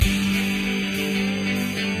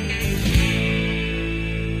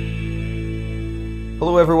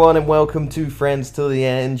Hello everyone and welcome to Friends Till the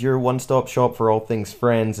End, your one-stop shop for all things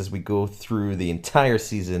Friends as we go through the entire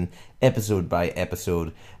season, episode by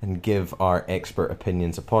episode, and give our expert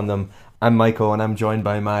opinions upon them. I'm Michael and I'm joined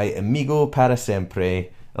by my amigo para siempre,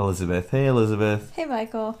 Elizabeth. Hey Elizabeth. Hey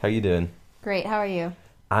Michael. How you doing? Great, how are you?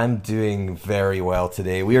 I'm doing very well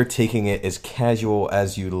today. We are taking it as casual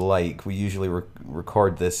as you like. We usually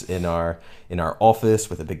record this in our office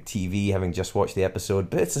with a big TV, having just watched the episode,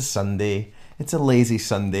 but it's a Sunday. It's a lazy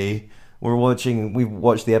Sunday. We've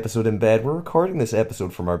watched the episode in bed. We're recording this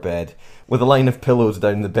episode from our bed with a line of pillows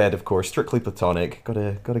down the bed, of course, strictly platonic.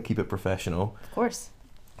 Gotta keep it professional. Of course.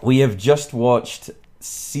 We have just watched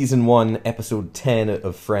season 1, episode 10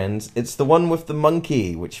 of Friends. It's the one with the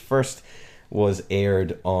monkey, which first was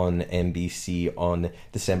aired on NBC on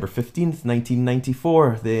December 15th,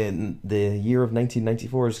 1994. The year of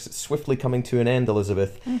 1994 is swiftly coming to an end,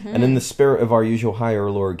 Elizabeth. Mm-hmm. And in the spirit of our usual higher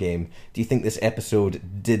or lower game, do you think this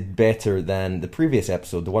episode did better than the previous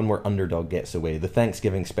episode, the one where Underdog gets away, the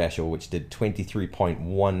Thanksgiving special, which did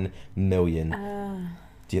 23.1 million?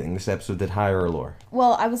 Do you think this episode did higher or lower?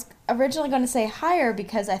 Well, I was originally going to say higher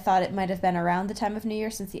because I thought it might have been around the time of New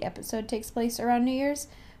Year since the episode takes place around New Year's.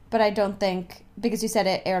 But I don't think, because you said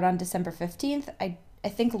it aired on December 15th, I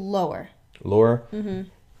think lower. Lower? Mm-hmm.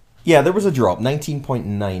 Yeah, there was a drop, 19.9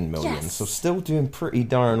 million, yes. So still doing pretty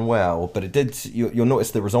darn well. But it did, you'll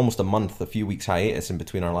notice there was almost a few weeks hiatus in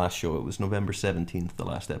between our last show. It was November 17th, the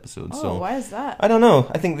last episode. Oh, so why is that? I don't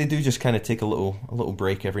know. I think they do just kind of take a little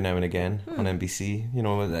break every now and again on NBC. You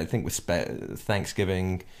know, I think with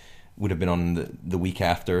Thanksgiving would have been on the week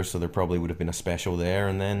after, so there probably would have been a special there.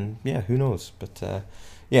 And then, yeah, who knows? But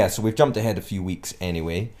yeah, so we've jumped ahead a few weeks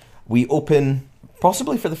anyway. We open,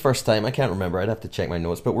 possibly for the first time, I can't remember, I'd have to check my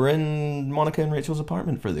notes, but we're in Monica and Rachel's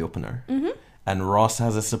apartment for the opener. Mm-hmm. And Ross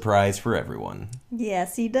has a surprise for everyone.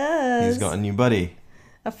 Yes, he does. He's got a new buddy.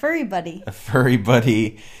 A furry buddy. A furry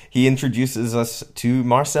buddy. He introduces us to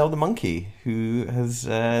Marcel the monkey, who has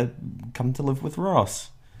come to live with Ross.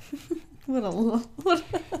 What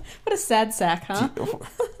a sad sack, huh?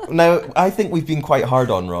 Now, I think we've been quite hard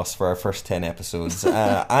on Ross for our first 10 episodes.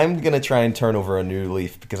 I'm going to try and turn over a new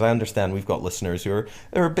leaf because I understand we've got listeners who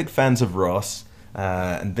are big fans of Ross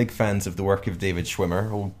and big fans of the work of David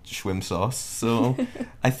Schwimmer, old Schwim Sauce. So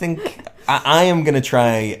I think I am going to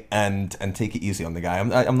try and take it easy on the guy.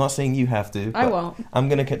 I'm not saying you have to. I won't. I'm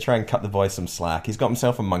going to try and cut the boy some slack. He's got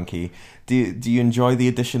himself a monkey. Do you enjoy the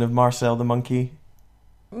addition of Marcel the monkey?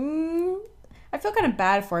 I feel kind of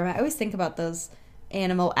bad for him. I always think about those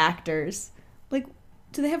animal actors. Like,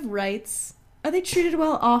 do they have rights? Are they treated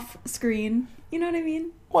well off screen? You know what I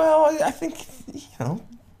mean? Well, I think,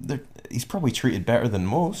 he's probably treated better than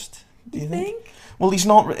most. Do you think? Well, he's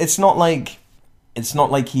not. It's not like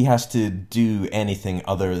he has to do anything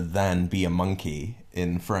other than be a monkey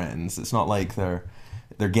in Friends. It's not like they're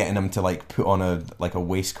getting him to like put on a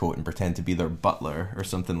waistcoat and pretend to be their butler or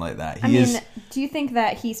something like that. Do you think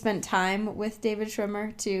that he spent time with David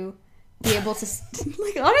Schwimmer to be able to,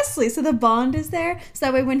 like, honestly, so the bond is there? So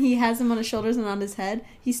that way when he has him on his shoulders and on his head,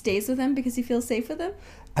 he stays with him because he feels safe with him?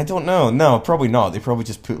 I don't know. No, probably not. They probably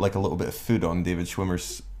just put like a little bit of food on David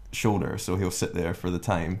Schwimmer's shoulder so he'll sit there for the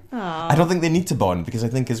time. Aww. I don't think they need to bond because I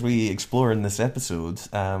think as we explore in this episode,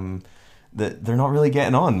 that they're not really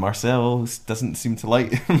getting on. Marcel doesn't seem to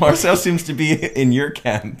like... Marcel seems to be in your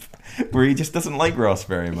camp, where he just doesn't like Ross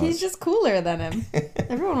very much. He's just cooler than him.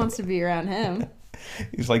 Everyone wants to be around him.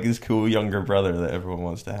 He's like his cool younger brother that everyone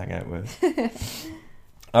wants to hang out with.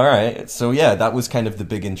 All right, so yeah, that was kind of the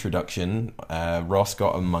big introduction. Ross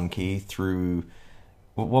got a monkey through...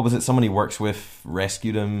 What was it? Someone he works with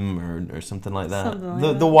rescued him or something like that.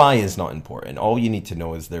 The why is not important. All you need to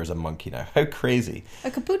know is there's a monkey now. How crazy.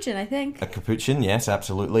 A capuchin, I think. A capuchin, yes,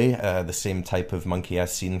 absolutely. The same type of monkey I've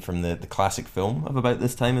seen from the classic film of about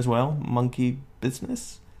this time as well, Monkey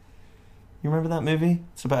Business. You remember that movie?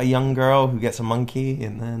 It's about a young girl who gets a monkey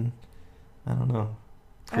and then, I don't know,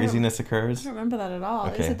 craziness occurs. I don't remember that at all.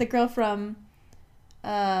 Okay. Is it the girl from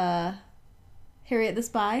Harriet the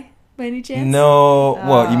Spy? By any chance? No,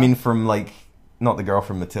 well, you mean from, like, not the girl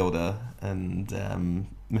from Matilda and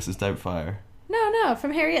Mrs. Doubtfire? No,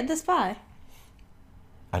 from Harriet the Spy.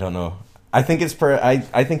 I don't know. I think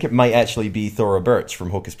I think it might actually be Thora Birch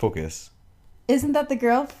from Hocus Pocus. Isn't that the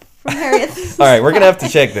girl from Harriet the Spy? Alright, we're going to have to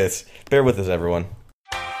check this. Bear with us, everyone.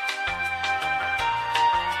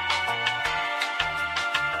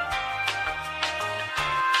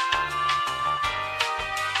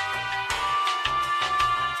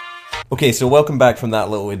 Okay, so welcome back from that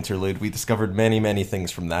little interlude. We discovered many, many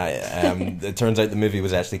things from that. It turns out the movie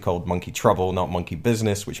was actually called Monkey Trouble, not Monkey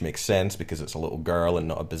Business, which makes sense because it's a little girl and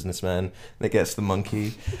not a businessman that gets the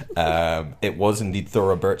monkey. It was indeed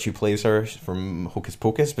Thora Birch who plays her from Hocus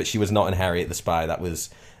Pocus, but she was not in Harriet the Spy. That was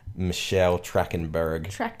Michelle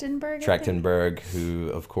Trachtenberg. Trachtenberg, who,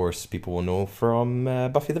 of course, people will know from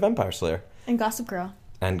Buffy the Vampire Slayer. And Gossip Girl.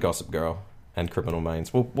 And Criminal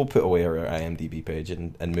Minds. We'll put away our IMDb page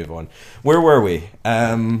and move on. Where were we?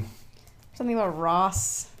 Something about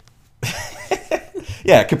Ross.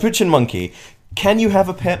 Yeah, Capuchin Monkey. Can you have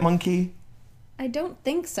a pet monkey? I don't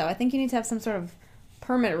think so. I think you need to have some sort of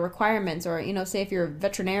permit requirements, or say if you're a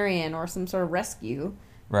veterinarian or some sort of rescue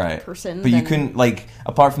person. But you couldn't,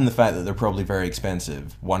 apart from the fact that they're probably very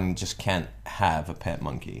expensive, one just can't have a pet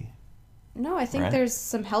monkey. No, I think there's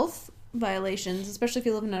some health violations, especially if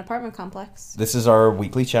you live in an apartment complex. This is our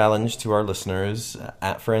weekly challenge to our listeners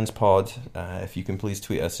at FriendsPod. If you can please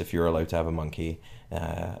tweet us if you're allowed to have a monkey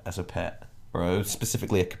as a pet, or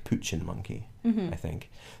specifically a capuchin monkey, I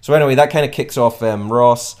think. So anyway, that kind of kicks off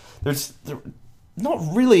Ross. There's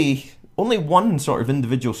not really, only one sort of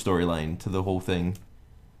individual storyline to the whole thing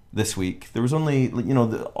this week. There was only,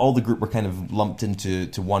 all the group were kind of lumped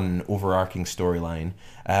into one overarching storyline.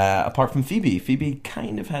 Apart from Phoebe. Phoebe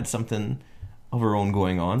kind of had something of her own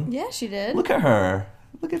going on. Yeah, she did. Look at her.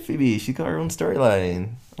 Look at Phoebe. She got her own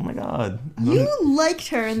storyline. Oh my god. You liked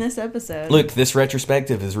her in this episode. Look, this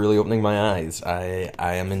retrospective is really opening my eyes. I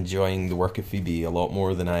am enjoying the work of Phoebe a lot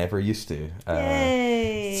more than I ever used to.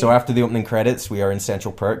 Yay. So after the opening credits, we are in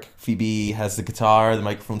Central Perk. Phoebe has the guitar, the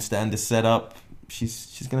microphone stand is set up.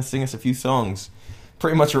 She's going to sing us a few songs.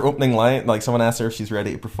 Pretty much her opening line, someone asks her if she's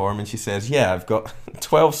ready to perform, and she says, yeah, I've got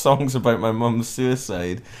 12 songs about my mum's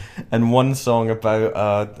suicide and one song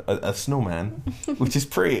about a snowman, which is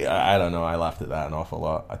pretty, I don't know, I laughed at that an awful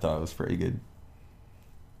lot. I thought it was pretty good.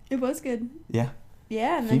 It was good. Yeah.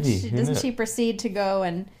 Yeah, and then she proceed to go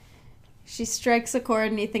and she strikes a chord,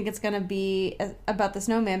 and you think it's going to be about the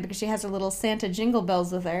snowman because she has her little Santa jingle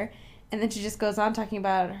bells with her, and then she just goes on talking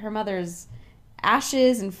about her mother's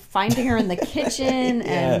ashes and finding her in the kitchen,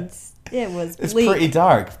 and it was bleak.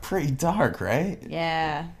 It's pretty dark, right?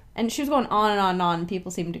 Yeah, and she was going on and on and on. People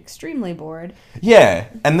seemed extremely bored. Yeah,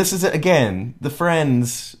 and this is it again, the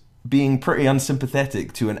friends being pretty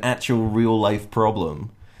unsympathetic to an actual real life problem.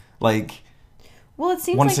 Well, it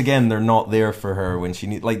seems once again, they're not there for her when she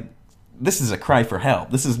needs, this is a cry for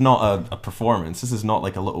help. This is not a performance. This is not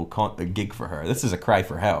a gig for her. This is a cry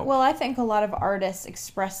for help. Well, I think a lot of artists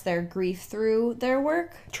express their grief through their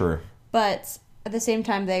work. True. But at the same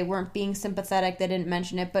time, they weren't being sympathetic. They didn't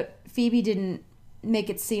mention it. But Phoebe didn't make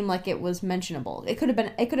it seem like it was mentionable. It could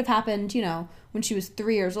have happened, when she was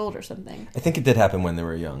 3 years old or something. I think it did happen when they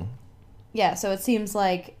were young. Yeah, so it seems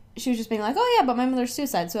like she was just being like, oh yeah, but my mother's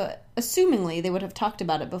suicide. So assumingly they would have talked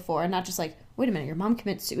about it before and not just wait a minute, your mom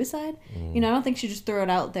committed suicide? I don't think she just threw it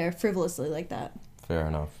out there frivolously like that. Fair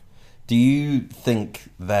enough. Do you think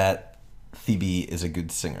that Phoebe is a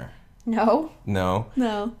good singer? No. No?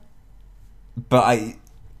 No. But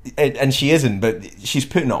and she isn't, but she's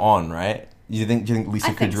putting it on, right? Do you think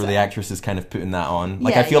Lisa Kudrow, the actress, is kind of putting that on?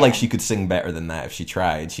 I feel like she could sing better than that if she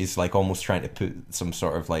tried. She's almost trying to put some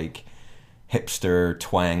sort of hipster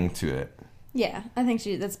twang to it. Yeah, I think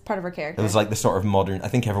that's part of her character. It was the sort of modern, I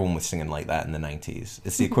think everyone was singing like that in the 90s.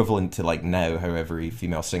 It's the equivalent to now how every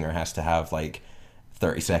female singer has to have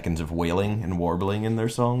 30 seconds of wailing and warbling in their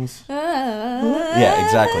songs. Yeah,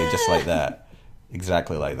 exactly, just like that.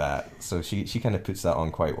 Exactly like that. So she kind of puts that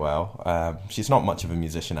on quite well. She's not much of a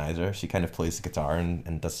musician either. She kind of plays the guitar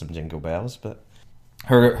and does some jingle bells, but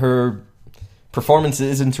her performance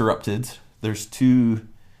is interrupted. There's two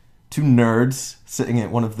nerds sitting at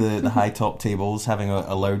one of the high top tables having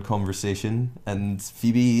a loud conversation, and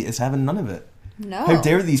Phoebe is having none of it. No. How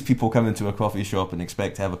dare these people come into a coffee shop and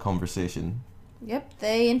expect to have a conversation? Yep,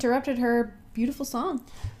 they interrupted her beautiful song.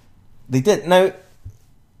 They did. Now,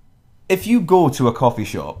 if you go to a coffee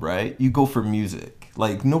shop, right, you go for music.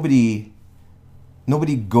 Nobody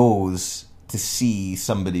goes to see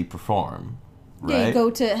somebody perform, right? Yeah, you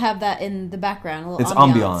go to have that in the background, a little It's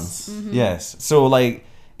ambiance. Mm-hmm. Yes. So,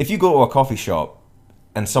 if you go to a coffee shop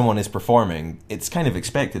and someone is performing, it's kind of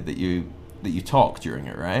expected that you talk during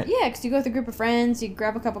it, right? Yeah, because you go with a group of friends, you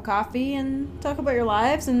grab a cup of coffee and talk about your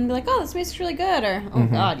lives and be like, oh, this music's really good, or, oh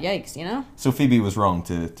god, yikes, So Phoebe was wrong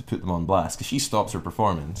to put them on blast, because she stops her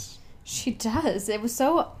performance. She does. It was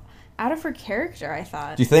so out of her character, I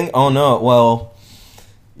thought. Do you think? Oh no, well,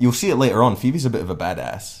 you'll see it later on. Phoebe's a bit of a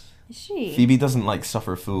badass. Is she? Phoebe doesn't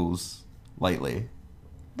suffer fools lightly.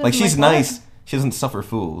 Doesn't she's nice. What? She doesn't suffer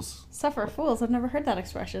fools. Suffer fools. I've never heard that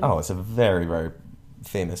expression. Oh, it's a very, very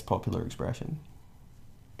famous, popular expression.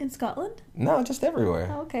 In Scotland? No, just everywhere.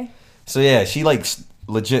 Oh, okay. So yeah, she like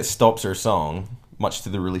legit stops her song, much to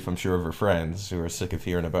the relief, I'm sure, of her friends who are sick of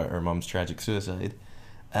hearing about her mum's tragic suicide,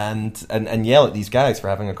 and yell at these guys for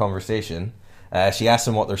having a conversation. She asks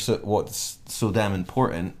them what's so damn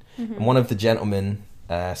important, and one of the gentlemen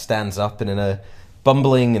stands up and in a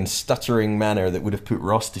bumbling and stuttering manner that would have put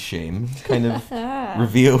Ross to shame, kind of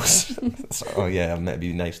reveals. Oh yeah, I'm meant to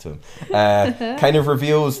be nice to him. Kind of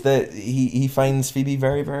reveals that he finds Phoebe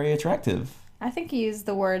very, very attractive. I think he used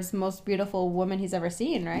the words "most beautiful woman he's ever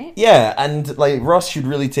seen," right? Yeah, and like Ross should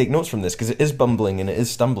really take notes from this because it is bumbling and it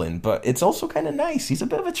is stumbling, but it's also kind of nice. He's a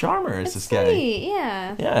bit of a charmer, It's this sweet, guy.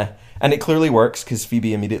 yeah. Yeah, and it clearly works because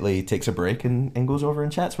Phoebe immediately takes a break and goes over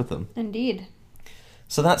and chats with him. Indeed.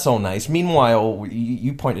 So that's all nice. Meanwhile,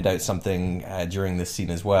 you pointed out something during this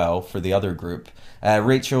scene as well for the other group.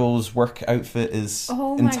 Rachel's work outfit is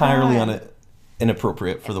entirely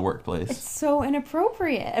inappropriate for the workplace. It's so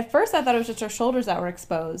inappropriate. At first I thought it was just her shoulders that were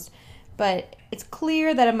exposed, but it's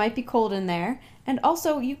clear that it might be cold in there. And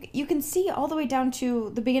also, you can see all the way down to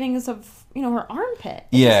the beginnings of, her armpit.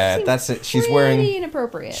 That's it. She's wearing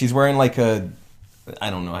inappropriate. She's wearing like I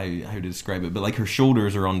don't know how to describe it, but like her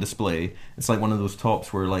shoulders are on display. It's like one of those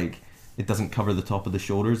tops where like it doesn't cover the top of the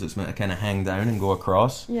shoulders. It's meant to kind of hang down and go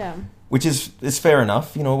across. Yeah. Is fair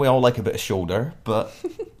enough. We all like a bit of shoulder, but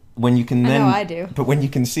when you can then I do. But when you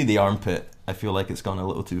can see the armpit, I feel like it's gone a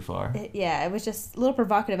little too far. It was just a little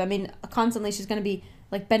provocative. I mean, constantly she's going to be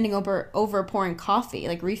like bending over pouring coffee,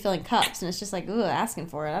 like refilling cups, and it's just like, ooh, asking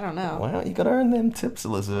for it. I don't know. Well, you got to earn them tips,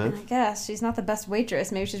 Elizabeth. I guess she's not the best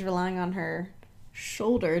waitress. Maybe she's relying on her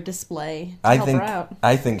shoulder display to help her out.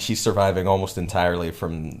 I think she's surviving almost entirely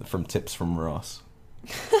from tips from Ross.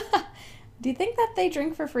 Do you think that they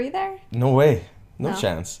drink for free there? No way. No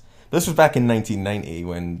chance. This was back in 1990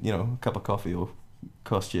 when, a cup of coffee will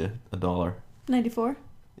cost you $1. 94?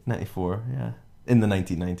 94, yeah. In the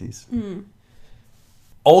 1990s.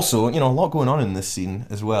 Also, a lot going on in this scene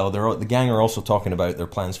as well. The gang are also talking about their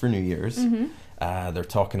plans for New Year's. They're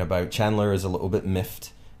talking about Chandler is a little bit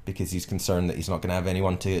miffed because he's concerned that he's not going to have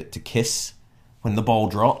anyone to kiss when the ball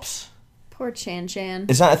drops. Poor Chan.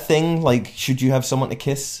 Is that a thing? Like, should you have someone to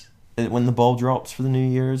kiss when the ball drops for the New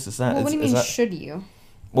Year's? What do you mean, should you?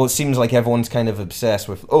 Well, it seems like everyone's kind of obsessed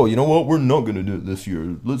with, oh, you know what? We're not going to do it this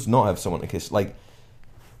year. Let's not have someone to kiss. Like,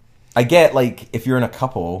 I get, like, if you're in a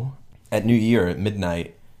couple at New Year at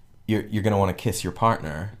midnight, you're going to want to kiss your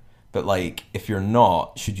partner. But, like, if you're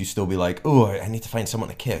not, should you still be like, oh, I need to find someone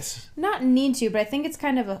to kiss? Not need to, but I think it's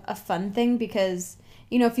kind of a fun thing because,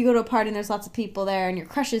 if you go to a party and there's lots of people there and your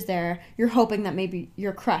crush is there, you're hoping that maybe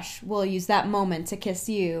your crush will use that moment to kiss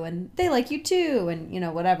you and they like you too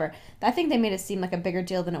and, whatever. I think they made it seem like a bigger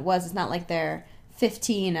deal than it was. It's not like they're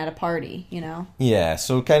 15 at a party, Yeah,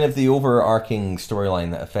 so kind of the overarching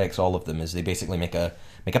storyline that affects all of them is they basically make a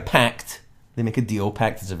pact. They make a deal.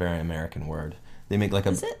 Pact is a very American word. They make like a...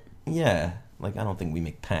 Is it? Yeah. Like, I don't think we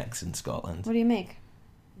make pacts in Scotland. What do you make?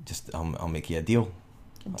 Just, I'll make you a deal.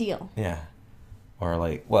 A deal? Yeah. Or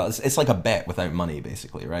like, well, it's like a bet without money,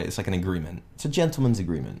 basically, right? It's like an agreement. It's a gentleman's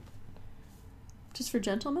agreement. Just for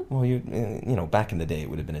gentlemen? Well, back in the day, it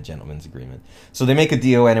would have been a gentleman's agreement. So they make a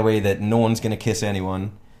deal anyway that no one's going to kiss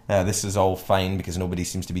anyone. This is all fine because nobody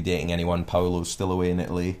seems to be dating anyone. Paolo's still away in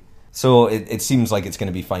Italy. So it seems like it's going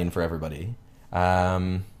to be fine for everybody.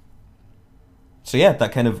 So yeah,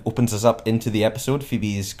 that kind of opens us up into the episode.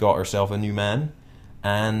 Phoebe's got herself a new man,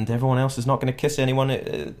 and everyone else is not going to kiss anyone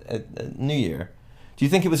at New Year. Do you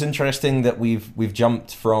think it was interesting that we've jumped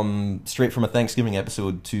straight from a Thanksgiving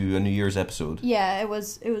episode to a New Year's episode? Yeah, it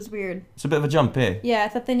was weird. It's a bit of a jump, eh? Yeah, I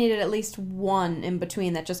thought they needed at least one in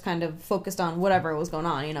between that just kind of focused on whatever was going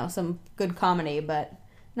on, some good comedy, but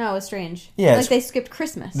no, it was strange. Yeah, like they skipped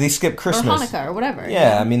Christmas. They skipped Christmas. Or Hanukkah or whatever.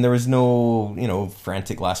 Yeah, I mean, there was no,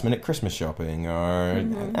 frantic last-minute Christmas shopping or,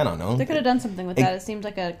 I don't know. They could have done something with that. It seemed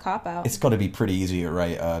like a cop-out. It's got to be pretty easy to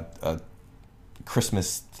write a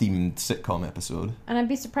Christmas-themed sitcom episode. And I'd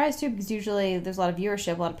be surprised, too, because usually there's a lot of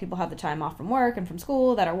viewership. A lot of people have the time off from work and from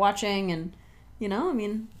school that are watching, and,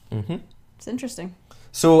 it's interesting.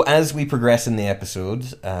 So as we progress in the episode,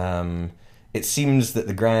 it seems that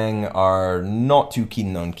the gang are not too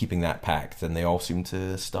keen on keeping that pact, and they all seem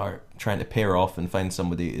to start trying to pair off and find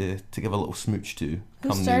somebody to give a little smooch to.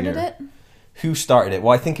 Who started it? Who started it?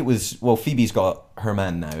 Well, I think it was... Well, Phoebe's got her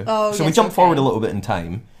man now. Oh, so we jump forward a little bit in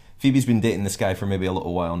time. Phoebe's been dating this guy for maybe a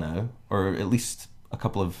little while now, or at least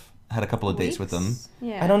had a couple of dates with him.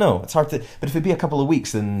 Yeah. I don't know. It's hard to... But if it'd be a couple of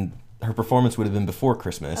weeks, then her performance would have been before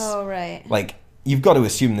Christmas. Oh, right. Like, you've got to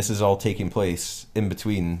assume this is all taking place in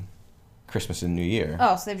between Christmas and New Year.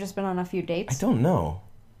 Oh, so they've just been on a few dates? I don't know.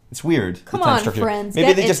 It's weird. the Come time on, structure. friends, Maybe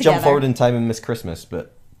get they it just jump together. forward in time and miss Christmas,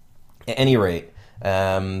 but at any rate,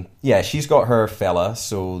 yeah, she's got her fella,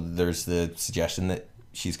 so there's the suggestion that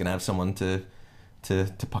she's going to have someone to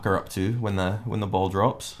pucker up to when the ball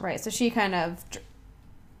drops. Right, so she kind of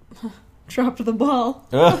dropped the ball.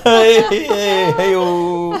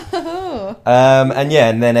 Hey-o.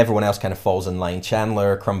 And then everyone else kind of falls in line.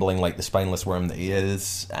 Chandler, crumbling like the spineless worm that he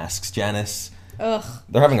is, asks Janice. Ugh.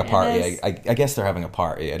 They're having a party. Janice. I guess they're having a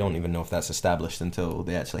party. I don't even know if that's established until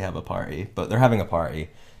they actually have a party. But they're having a party.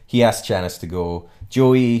 He asks Janice to go.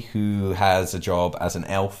 Joey, who has a job as an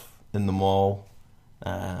elf in the mall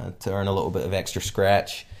to earn a little bit of extra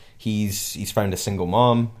scratch, he's found a single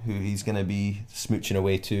mom who he's going to be smooching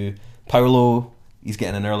away to. Paolo, he's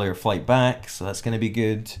getting an earlier flight back, so that's going to be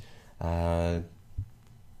good. Does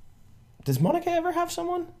Monica ever have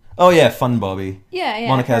someone? Oh yeah, Fun Bobby. Yeah.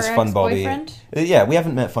 Monica has her Fun Bobby. ex-boyfriend? Yeah, we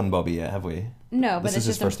haven't met Fun Bobby yet, have we? No, but This it's is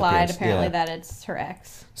his just first implied appearance, apparently yeah. that it's her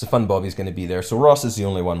ex. So Fun Bobby's going to be there. So Ross is the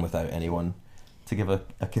only one without anyone to give a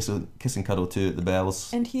kiss and cuddle to at the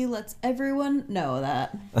bells. And he lets everyone know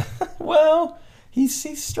that. Well,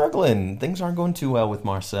 he's struggling. Things aren't going too well with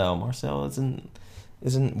Marcel. Marcel isn't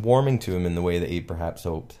warming to him in the way that he perhaps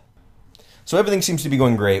hoped. So everything seems to be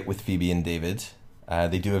going great with Phoebe and David.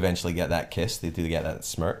 They do eventually get that kiss. They do get that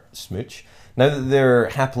smooch. Now that they're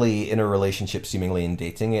happily in a relationship, seemingly in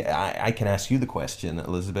dating, I can ask you the question,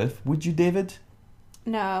 Elizabeth. Would you, David?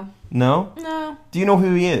 No. No? No. Do you know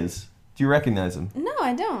who he is? Do you recognize him? No,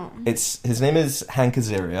 I don't. His name is Hank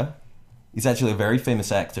Azaria. He's actually a very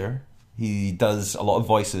famous actor. He does a lot of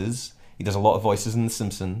voices. He does a lot of voices in The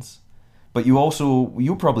Simpsons. But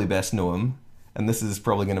you probably best know him, and this is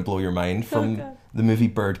probably going to blow your mind, from the movie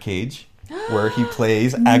Birdcage, where he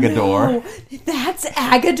plays Agador. No, that's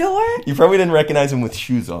Agador? You probably didn't recognize him with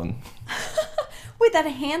shoes on. Wait, that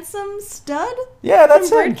handsome stud? Yeah, that's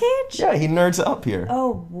From him. Birdcage? Yeah, he nerds it up here.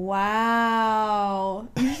 Oh, wow.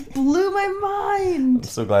 You just blew my I'm mind.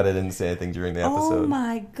 so glad I didn't say anything during the episode. Oh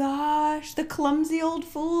my gosh. The clumsy old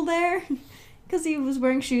fool there. Because he was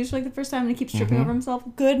wearing shoes for like the first time and he keeps tripping over himself.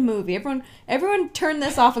 Good movie. Everyone turn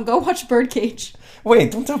this off and go watch Birdcage. Wait,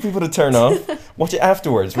 don't tell people to turn off. Watch it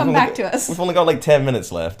afterwards. Come back to us. We've only got like 10 minutes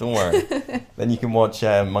left. Don't worry. Then you can watch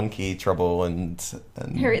Monkey Trouble and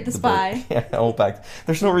Harriet the Spy. Yeah, all back.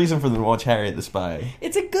 There's no reason for them to watch Harriet the Spy.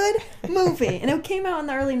 It's a good movie. And it came out in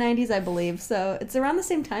the early 90s, I believe. So it's around the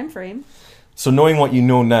same time frame. So knowing what you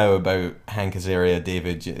know now about Hank Azaria,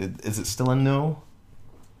 David, is it still a no?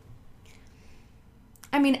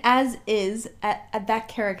 I mean, as is, at that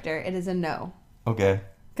character, it is a no. Okay.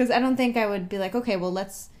 Because I don't think I would be like, okay, well,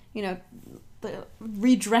 let's,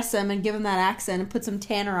 redress him and give him that accent and put some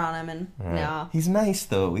tanner on him. And Right. no. He's nice,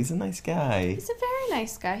 though. He's a nice guy. He's a very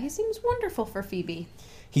nice guy. He seems wonderful for Phoebe.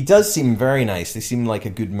 He does seem very nice. They seem like a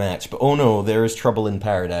good match. But oh no, there is trouble in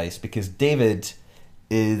paradise, because David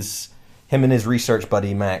is him and his research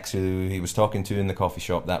buddy Max, who he was talking to in the coffee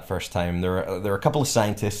shop that first time. There are a couple of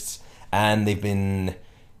scientists, and they've been,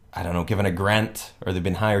 I don't know, given a grant, or they've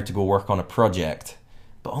been hired to go work on a project.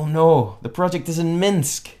 But oh no, the project is in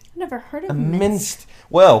Minsk. I've never heard of Minsk. Minsk.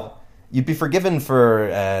 Well, you'd be forgiven for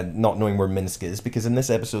not knowing where Minsk is, because in this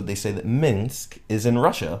episode they say that Minsk is in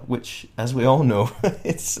Russia, which, as we all know,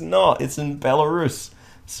 it's not. It's in Belarus.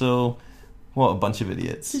 So, what a bunch of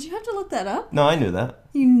idiots. Did you have to look that up? No, I knew that.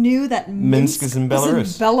 You knew that Minsk is in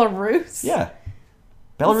Belarus. Belarus? Yeah.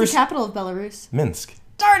 What's Belarus. the capital of Belarus? Minsk.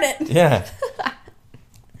 Darn it! Yeah.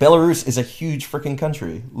 Belarus is a huge freaking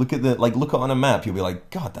country. Look at look on a map. You'll be like,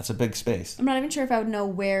 God, that's a big space. I'm not even sure if I would know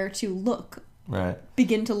where to look. Right.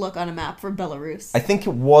 Begin to look on a map for Belarus. I think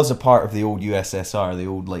it was a part of the old USSR, the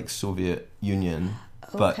old Soviet Union,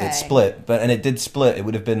 but Okay. it split. And it did split. It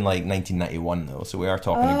would have been 1991 though, so we are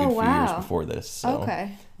talking a Oh, good few years wow. before this. So.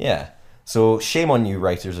 Okay. Yeah. So shame on you,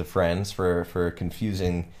 writers of Friends, for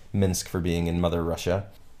confusing Minsk for being in Mother Russia.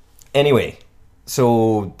 Anyway,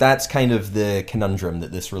 so that's kind of the conundrum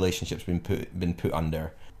that this relationship's been put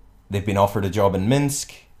under. They've been offered a job in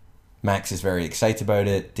Minsk. Max is very excited about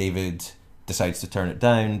it. David decides to turn it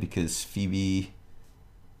down because Phoebe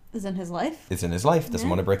Is in his life? is in his life. Doesn't Yeah.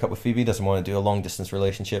 want to break up with Phoebe. Doesn't want to do a long distance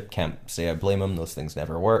relationship. Can't say I blame him. Those things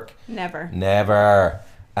never work. Never. Never.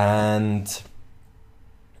 And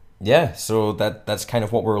yeah, so that's kind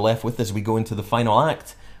of what we're left with as we go into the final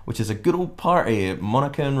act, which is a good old party at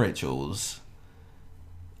Monica and Rachel's.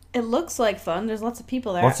 It looks like fun. There's lots of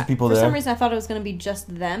people there. Lots of people For there. some reason, I thought it was going to be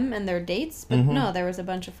just them and their dates, but Mhm. no, there was a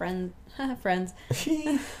bunch of friends,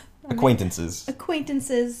 Acquaintances.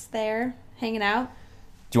 acquaintances there hanging out.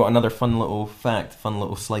 Do you want another fun little fact, fun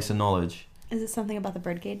little slice of knowledge? Is it something about the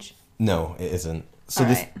birdcage? No, it isn't. So All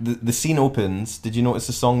this, right. the scene opens. Did you notice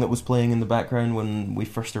the song that was playing in the background when we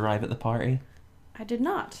first arrive at the party? I did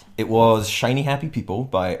not. It was "Shiny Happy People"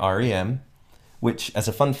 by REM, which, as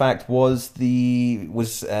a fun fact, was the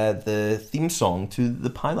theme song to the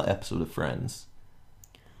pilot episode of Friends.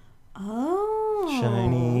 Oh.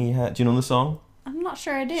 Do you know the song? I'm not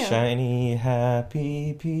sure I do. Shiny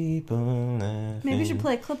happy people. Maybe you should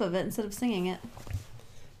play a clip of it instead of singing it.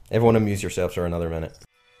 Everyone amuse yourselves for another minute.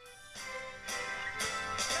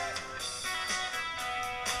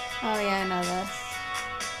 Oh yeah, I know this.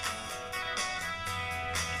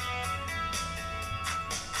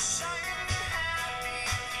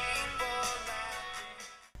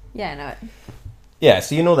 Yeah, I know it. Yeah,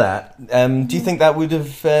 so you know that. Do you think that would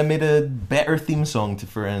have made a better theme song to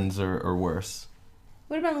Friends or worse?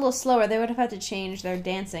 Would have been a little slower. They would have had to change their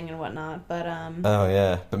dancing and whatnot, but Oh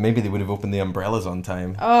yeah, but maybe they would have opened the umbrellas on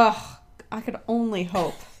time. oh, I could only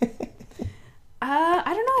hope. I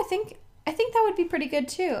don't know. I think that would be pretty good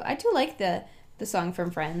too. I do like the song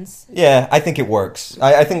from Friends. Yeah, I think it works.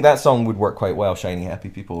 I think that song would work quite well, "Shiny Happy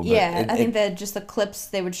People." But Yeah, I think that just the clips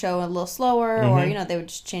they would show a little slower, or Mhm. they would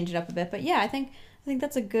just change it up a bit. But yeah, I think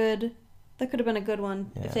that's a good. That could have been a good one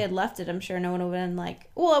Yeah. if they had left it. I'm sure no one would have been like,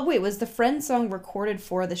 "Well, wait, was the Friends song recorded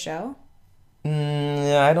for the show?"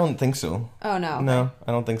 Yeah, I don't think so. Oh no, No,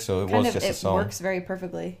 I don't think so. It kind was of just a it song. works very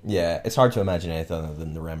perfectly. Yeah, it's hard to imagine anything other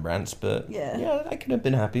than the Rembrandts, but Yeah. I could have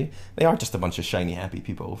been happy. They are just a bunch of shiny, happy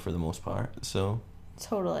people for the most part. So,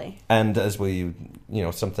 Totally. and as we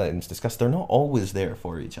sometimes discuss, they're not always there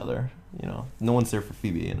for each other. No one's there for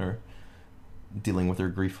Phoebe and her dealing with her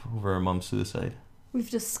grief over her mum's suicide. We've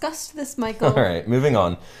discussed this, Michael. All right, moving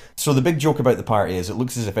on. So the big joke about the party is it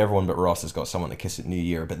looks as if everyone but Ross has got someone to kiss at New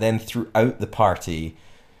Year, but then throughout the party,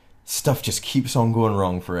 stuff just keeps on going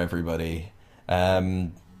wrong for everybody.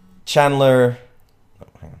 Chandler,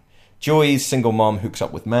 Joey's single mom hooks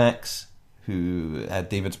up with Max, who had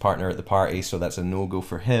David's partner at the party, so that's a no-go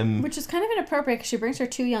for him. Which is kind of inappropriate because she brings her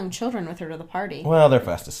 2 young children with her to the party. Well, they're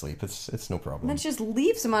fast asleep. It's no And problem. then she just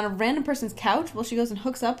leaves them on a random person's couch while she goes and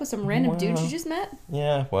hooks up with some random dude she just met.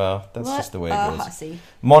 Yeah, well, that's What just the way it a goes. hussy.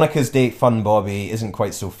 Monica's date, Fun Bobby, isn't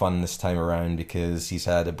quite so fun this time around because he's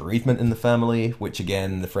had a bereavement in the family, which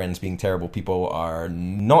again, the friends being terrible people are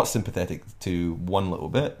not sympathetic to one little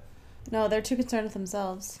bit. No, they're too concerned with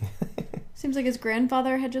themselves. Seems like his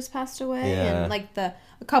grandfather had just passed away, Yeah. and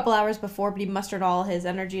a couple hours before, but he mustered all his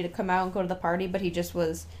energy to come out and go to the party, but he just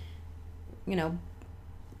was,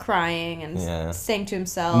 crying and Yeah. saying to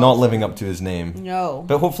himself, Not living up to his name. No.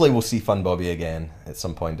 But hopefully we'll see Fun Bobby again at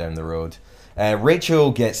some point down the road.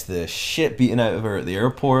 Rachel gets the shit beaten out of her at the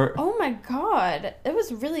airport. Oh my god, it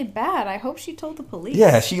was really bad. I hope she told the police.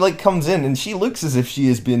 Yeah, she comes in and she looks as if she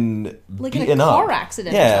has been like beaten in a car up.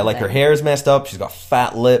 accident. or Yeah, like her something. hair is messed up. She's got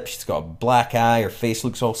fat lips. She's got a black eye. Her face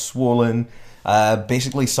looks all swollen.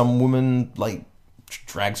 Basically, some woman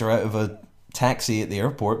drags her out of a taxi at the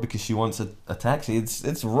airport because she wants a taxi.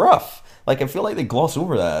 It's rough. I feel like they gloss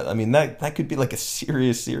over that. I mean, that could be a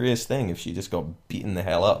serious thing if she just got beaten the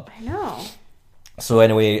hell up. I know. So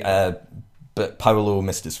anyway, but Paolo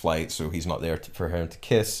missed his flight, so he's not there for her to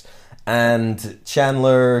kiss. And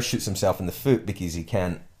Chandler shoots himself in the foot because he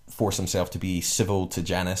can't force himself to be civil to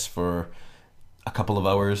Janice for a couple of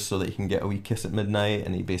hours so that he can get a wee kiss at midnight,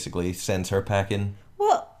 and he basically sends her packing.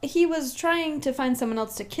 Well, he was trying to find someone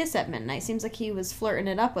else to kiss at midnight. Seems like he was flirting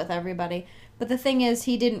it up with everybody. But the thing is,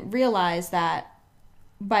 he didn't realize that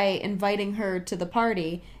by inviting her to the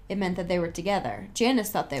party, it meant that they were together. Janice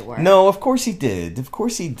thought they were. No, of course he did. Of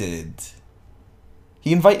course he did.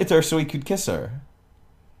 He invited her so he could kiss her.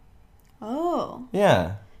 Oh.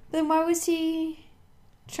 Yeah. Then why was he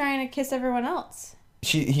trying to kiss everyone else?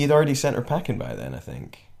 He'd already sent her packing by then, I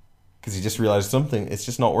think. Because he just realised something, it's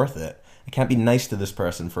just not worth it. I can't be nice to this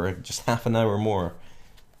person for just half an hour more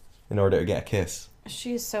in order to get a kiss.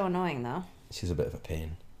 She's so annoying, though. She's a bit of a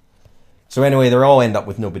pain. So anyway, they all end up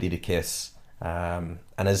with nobody to kiss. And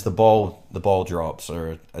as the ball drops,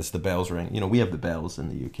 or as the bells ring, we have the bells in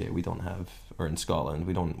the UK. We don't have, or in Scotland,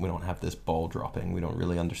 we don't have this ball dropping. We don't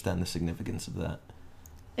really understand the significance of that.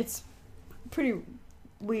 It's pretty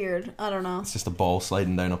weird. I don't know. It's just a ball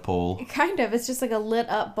sliding down a pole. Kind of. It's just like a lit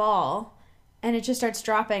up ball. And it just starts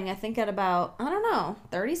dropping, I think, at about,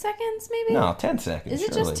 30 seconds maybe? No, 10 seconds. Is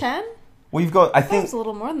it surely. just 10? We've got. I It think was a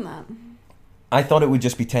little more than that. I thought it would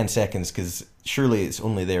just be 10 seconds because surely it's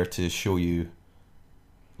only there to show you,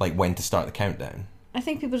 when to start the countdown. I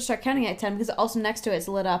think people just start counting at 10 because also next to it is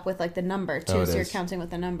lit up with the number too, Oh, it so you're is. counting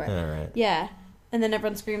with the number. All right. Yeah. And then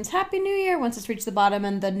everyone screams Happy New Year once it's reached the bottom,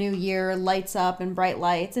 and the new year lights up in bright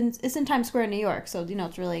lights. And it's in Times Square in New York, so,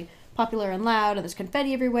 it's really popular and loud, and there's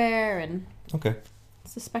confetti everywhere, and Okay.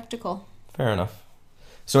 it's a spectacle. Fair enough.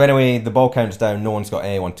 So anyway, the ball counts down. No one's got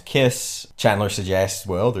anyone to kiss. Chandler suggests,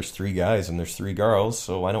 well, there's 3 guys and there's 3 girls,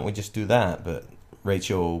 so why don't we just do that? But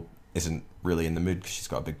Rachel isn't really in the mood because she's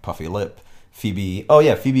got a big puffy lip. Phoebe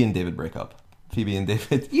and David break up. Phoebe and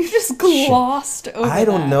David... You just glossed over I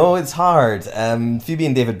don't that. know, it's hard. Phoebe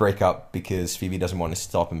and David break up because Phoebe doesn't want to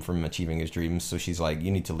stop him from achieving his dreams, so she's like,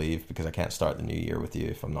 you need to leave because I can't start the new year with you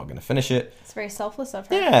if I'm not going to finish it. It's very selfless of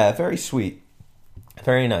her. Yeah, very sweet.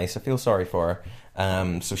 Very nice. I feel sorry for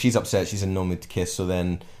her. So she's upset, she's in no mood to kiss, so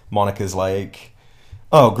then Monica's like,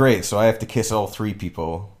 oh great, so I have to kiss all 3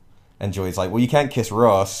 people. And Joey's like, well, you can't kiss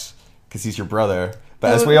Ross because he's your brother.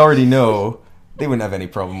 But as we already know, they wouldn't have any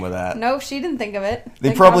problem with that. No, she didn't think of it. They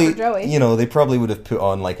Thank probably, God for Joey. they probably would have put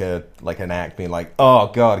on like an act being like, oh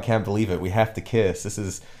god, I can't believe it, we have to kiss, this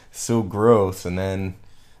is so gross, and then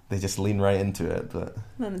they just lean right into it. But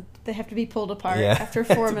Then they have to be pulled apart yeah. after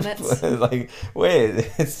 4 minutes. Like, wait,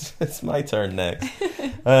 it's my turn next.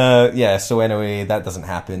 So anyway, that doesn't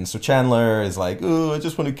happen. So Chandler is like, oh, I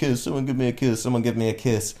just want a kiss, someone give me a kiss, someone give me a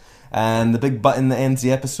kiss. And the big button that ends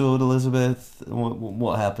the episode, Elizabeth,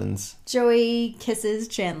 what happens? Joey kisses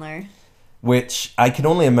Chandler. Which I can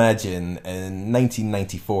only imagine in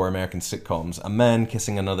 1994 American sitcoms, a man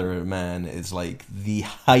kissing another man is like the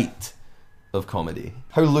height of comedy.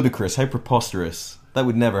 How ludicrous, how preposterous. That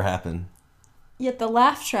would never happen. Yet the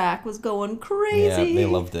laugh track was going crazy. Yeah, they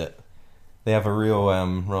loved it. They have a real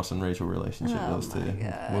Ross and Rachel relationship, Oh those two. my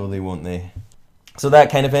God. Will they, won't they? So that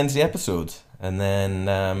kind of ends the episode. And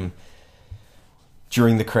then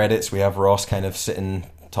during the credits, we have Ross kind of sitting,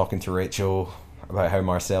 talking to Rachel about how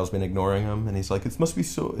Marcel's been ignoring him. And he's like,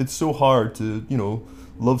 it's so hard to,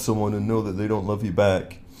 love someone and know that they don't love you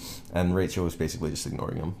back. And Rachel is basically just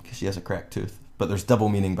ignoring him because she has a cracked tooth. But there's double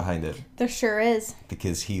meaning behind it. There sure is.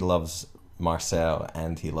 Because he loves Marcel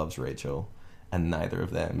and he loves Rachel. And neither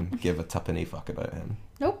of them give a tuppeny fuck about him.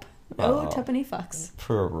 Nope. No Oh. tuppeny fucks.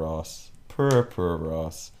 Poor Ross. Poor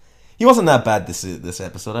Ross. He wasn't that bad this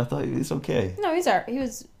episode. I thought he was okay. No, he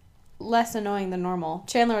was less annoying than normal.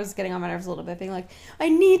 Chandler was getting on my nerves a little bit, being like, I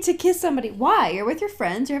need to kiss somebody. Why? You're with your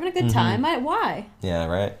friends. You're having a good time. Why? Yeah,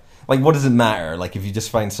 right? Like, what does it matter? Like, if you just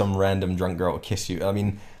find some random drunk girl to kiss you, I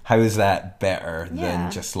mean, how is that better Yeah.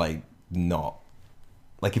 than just, like, not?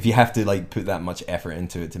 Like, if you have to, like, put that much effort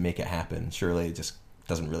into it to make it happen, surely it just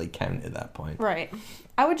doesn't really count at that point. Right.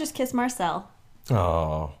 I would just kiss Marcel.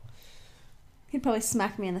 Oh. He'd probably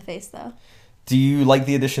smack me in the face, though. Do you like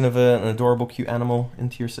the addition of an adorable, cute animal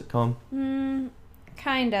into your sitcom?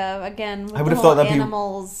 Kind of. Again, with I would the have thought whole that'd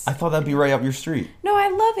animals. I thought that'd be right up your street. No, I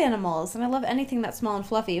love animals, and I love anything that's small and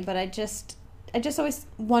fluffy, but I just always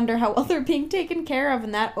wonder how well they're being taken care of,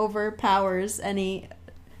 and that overpowers any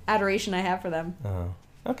adoration I have for them. Oh.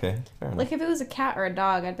 Okay, fair enough. Like, if it was a cat or a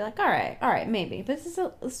dog, I'd be like, all right, maybe. But this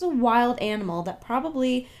is a wild animal that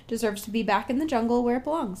probably deserves to be back in the jungle where it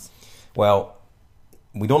belongs. Well,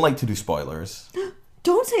 we don't like to do spoilers.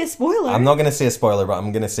 Don't say a spoiler. I'm not going to say a spoiler, but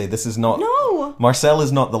I'm going to say this is not... No! Marcel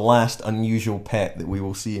is not the last unusual pet that we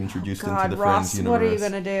will see introduced into the Ross, Friends universe. what are you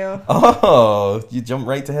going to do? Oh, you jump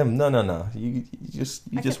right to him. No. You just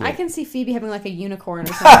I wait. can see Phoebe having like a unicorn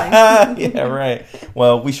or something. Yeah, right.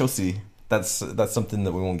 Well, we shall see. That's something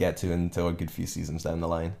that we won't get to until a good few seasons down the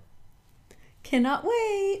line. Cannot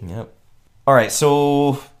wait. Yep. All right,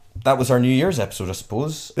 so that was our New Year's episode, I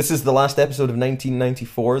suppose. This is the last episode of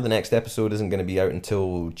 1994. The next episode isn't going to be out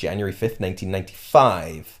until January 5th,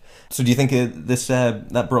 1995. So do you think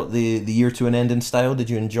that brought the year to an end in style? Did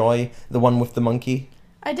you enjoy the one with the monkey?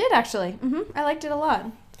 I did, actually. I liked it a lot.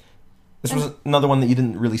 This was another one that you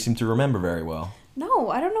didn't really seem to remember very well. No,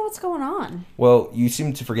 I don't know what's going on. Well, you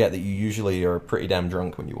seem to forget that you usually are pretty damn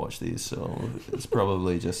drunk when you watch these, so it's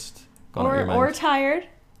probably just gone out of your mind. Or tired.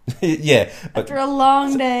 Yeah. But After a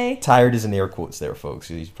long day. tired is in air quotes there, folks.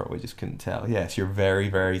 You probably just couldn't tell. Yes, you're very,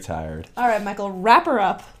 very tired. All right, Michael, wrap her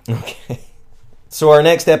up. Okay. So our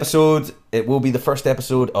next episode, it will be the first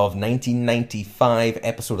episode of 1995,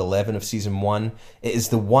 episode 11 of season 1. It is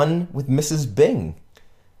the one with Mrs. Bing,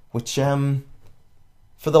 which,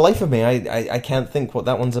 for the life of me, I can't think what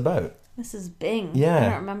that one's about. Mrs. Bing. Yeah. I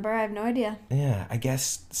don't remember. I have no idea. Yeah, I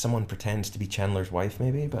guess someone pretends to be Chandler's wife,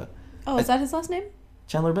 maybe, but... Oh, is that his last name?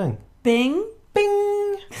 Chandler Bing. Bing?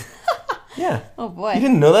 Bing! Yeah. Oh, boy. You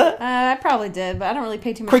didn't know that? I probably did, but I don't really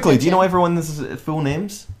pay too much Quickly, do you know attention. everyone's full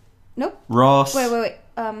names? Nope. Ross. Wait.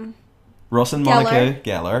 Ross and Geller. Monica.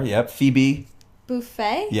 Geller, yep. Phoebe.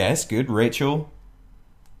 Buffet? Yes, good. Rachel.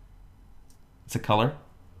 It's a colour.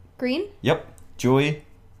 Green? Yep. Joey?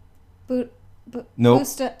 Boot. No.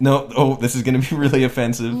 Boosta. No. Oh, this is going to be really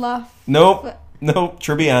offensive. Luff. Nope.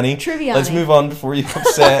 Tribbiani. Let's move on before you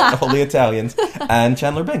upset all the Italians. And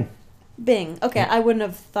Chandler Bing. Bing. Okay, I wouldn't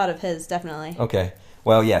have thought of his, definitely. Okay.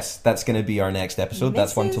 Well, yes, that's going to be our next episode.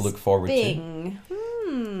 That's one to look forward Bing.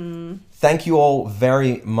 to. Thank you all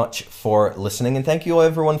very much for listening, and thank you all,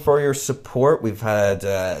 everyone, for your support. We've had,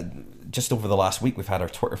 just over the last week, we've had our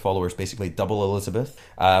Twitter followers basically double Elizabeth,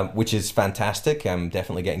 which is fantastic. I'm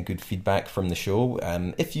definitely getting good feedback from the show.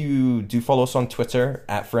 If you do follow us on Twitter,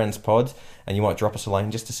 @FriendsPod, and you want to drop us a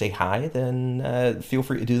line just to say hi, then feel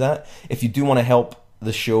free to do that. If you do want to help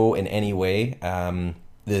the show in any way,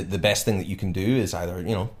 the best thing that you can do is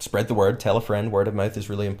either, spread the word, tell a friend. Word of mouth is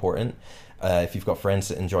really important. If you've got friends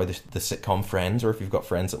that enjoy the sitcom Friends, or if you've got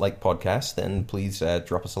friends that like podcasts, then please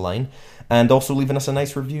drop us a line. And also leaving us a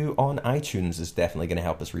nice review on iTunes is definitely going to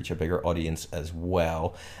help us reach a bigger audience as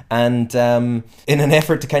well. And in an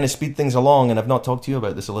effort to kind of speed things along, and I've not talked to you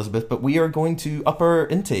about this, Elizabeth, but we are going to up our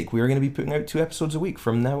intake. We are going to be putting out 2 episodes a week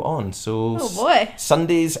from now on. So oh boy.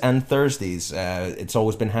 Sundays and Thursdays. It's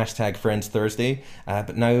always been #Friends Thursday,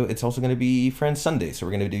 but now it's also going to be Friends Sunday. So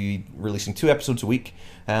we're going to be releasing 2 episodes a week,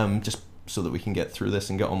 just so that we can get through this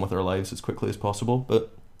and get on with our lives as quickly as possible.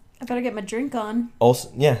 But I better get my drink on. Also,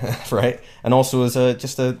 yeah, right. And also as a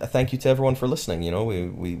thank you to everyone for listening.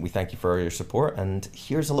 We thank you for your support, and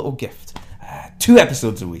here's a little gift: 2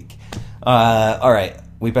 episodes a week. All right,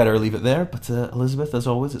 we better leave it there. But Elizabeth, as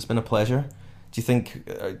always, it's been a pleasure. Do you think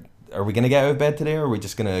are we going to get out of bed today, or are we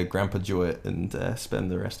just going to Grandpa Joe it and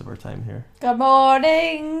spend the rest of our time here? Good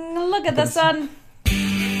morning. Look at the sun.